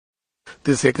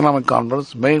this economic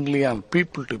conference mainly on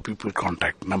people-to-people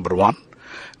contact, number one.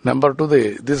 Number two,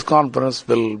 this conference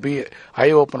will be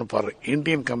eye-open for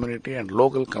Indian community and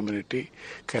local community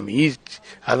can each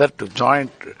other to join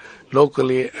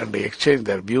locally and exchange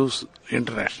their views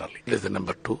internationally. This is the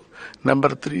number two. Number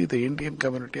three, the Indian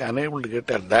community unable to get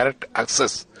a direct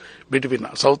access between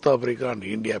South Africa and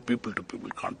India,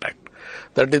 people-to-people contact.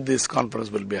 That is, this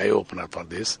conference will be eye-opener for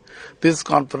this. This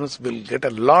conference will get a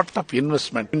lot of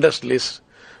investment. Industrialists,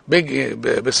 big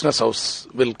business house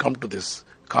will come to this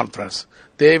conference.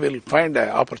 They will find an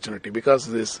opportunity because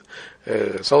this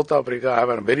South Africa have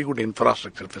a very good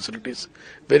infrastructure facilities,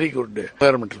 very good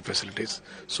environmental facilities.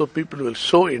 So people will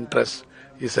show interest.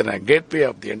 It's a gateway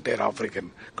of the entire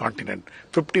African continent.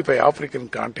 55 African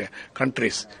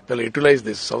countries will utilize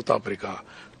this South Africa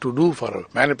to do for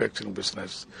manufacturing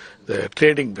business, the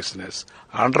trading business,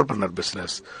 entrepreneur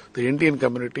business. The Indian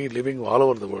community living all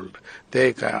over the world,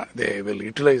 they will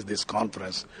utilize this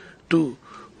conference to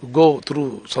go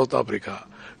through South Africa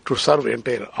to serve the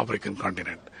entire African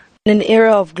continent. In an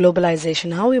era of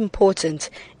globalization, how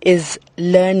important is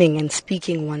learning and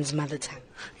speaking one's mother tongue?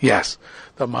 Yes,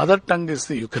 the mother tongue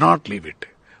you cannot leave it.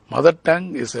 Mother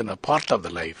tongue is a part of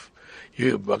the life.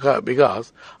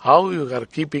 Because how you are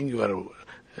keeping your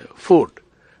food.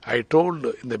 I told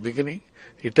in the beginning,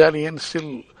 Italian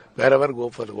still wherever go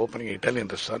for opening Italian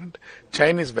restaurant,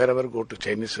 Chinese wherever go to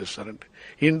Chinese restaurant,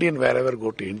 Indian wherever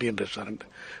go to Indian restaurant,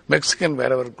 Mexican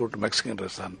wherever go to Mexican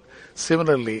restaurant.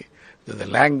 Similarly, the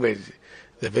language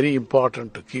is very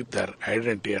important to keep their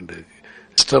identity and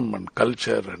system and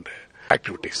culture and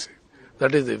activities.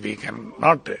 That is, we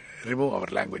cannot remove our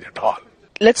language at all.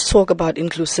 Let's talk about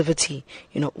inclusivity.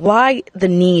 Why the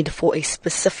need for a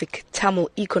specific Tamil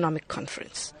economic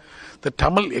conference? The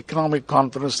Tamil Economic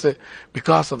Conference,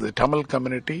 because of the Tamil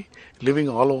community living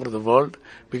all over the world,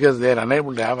 because they are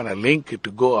unable to have a link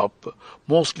to go up,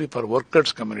 mostly for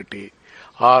workers' community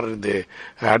or in the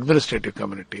administrative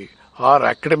community or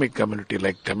academic community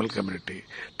like Tamil community.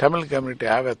 Tamil community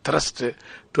have a thrust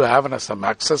to have some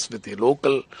access with the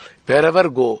local, wherever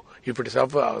go. If it is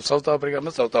South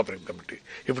Africa, South African community.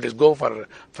 If it is go for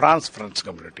France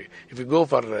community. If you go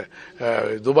for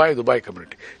Dubai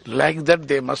community. Like that,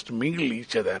 they must mingle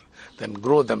each other, then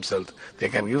grow themselves. They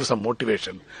can give some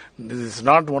motivation. This is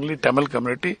not only Tamil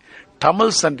community,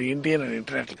 Tamils and Indian and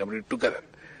international community together.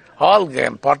 All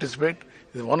can participate.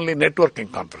 It is only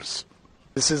networking conference.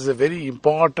 This is very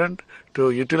important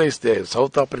to utilize the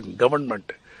South African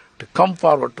government to come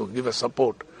forward to give a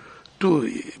support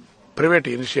to private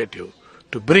initiative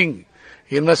to bring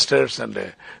investors and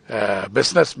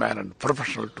businessmen and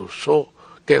professionals to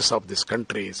showcase of this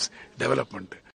country's development